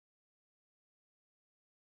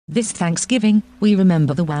This Thanksgiving, we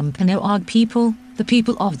remember the Wampanoag people, the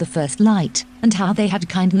people of the first light, and how they had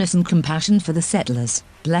kindness and compassion for the settlers.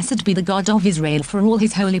 Blessed be the God of Israel for all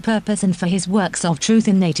his holy purpose and for his works of truth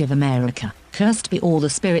in Native America. Cursed be all the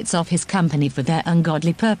spirits of his company for their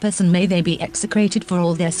ungodly purpose, and may they be execrated for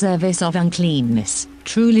all their service of uncleanness.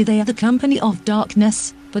 Truly they are the company of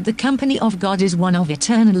darkness, but the company of God is one of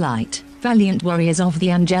eternal light. Valiant warriors of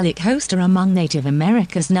the angelic host are among Native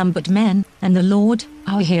America's numbered men, and the Lord,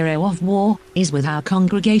 our hero of war, is with our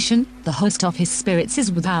congregation. The host of his spirits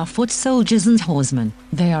is with our foot soldiers and horsemen.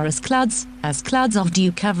 They are as clouds of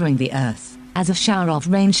dew covering the earth, as a shower of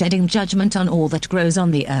rain shedding judgment on all that grows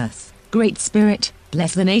on the earth. Great Spirit,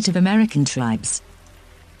 bless the Native American tribes.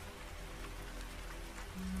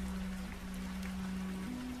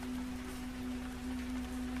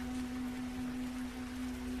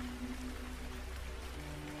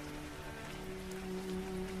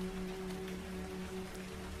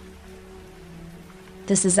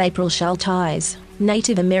 This is April Schulthies.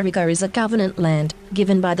 Native America is a covenant land,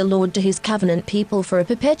 given by the Lord to his covenant people for a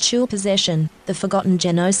perpetual possession. The forgotten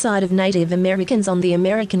genocide of Native Americans on the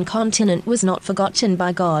American continent was not forgotten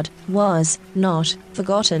by God, was not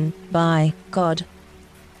forgotten by God.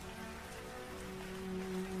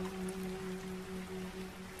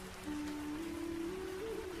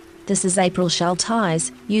 This is April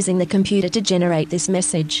Schulthies, using the computer to generate this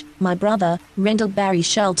message. My brother, Rendell Barry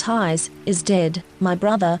Schulthies, is dead. My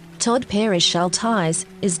brother, Todd Parrish Schulthies,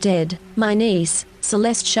 is dead. My niece,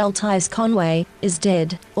 Celeste Schulthies Conway, is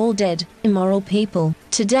dead. All dead, immoral people,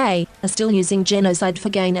 today, are still using genocide for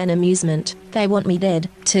gain and amusement. They want me dead,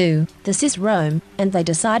 too. This is Rome, and they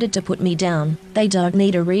decided to put me down. They don't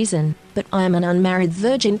need a reason, but I am an unmarried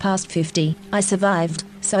virgin past 50. I survived,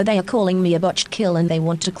 so they are calling me a botched kill, and they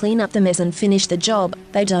want to clean up the mess and finish the job.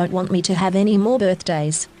 They don't want me to have any more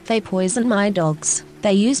birthdays. They poisoned my dogs.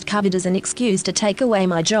 They used COVID as an excuse to take away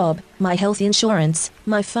my job, my health insurance,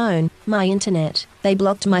 my phone, my internet. They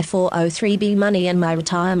blocked my 403b money and my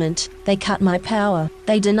retirement. They cut my power.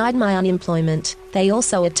 They denied my unemployment. They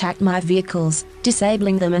also attacked my vehicles,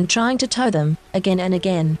 disabling them and trying to tow them, again and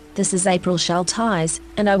again. This is April Schulthies,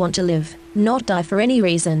 and I want to live, not die for any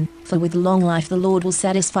reason, for with long life the Lord will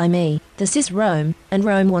satisfy me. This is Rome, and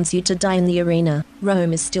Rome wants you to die in the arena.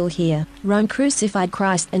 Rome is still here. Rome crucified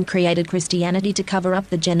Christ and created Christianity to cover up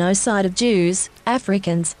the genocide of Jews,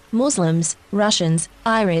 Africans, Muslims, Russians,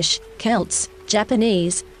 Irish, Celts,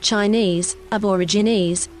 Japanese, Chinese,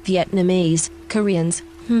 Aborigines, Vietnamese, Koreans,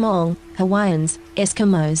 Hmong, Hawaiians,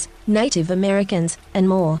 Eskimos, Native Americans, and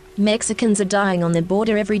more. Mexicans are dying on the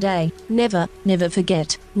border every day. Never, never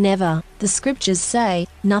forget, never. The scriptures say,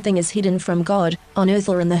 nothing is hidden from God, on earth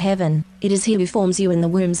or in the heaven. It is he who forms you in the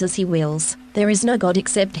wombs as he wills. There is no God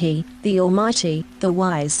except he, the Almighty, the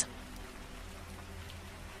wise.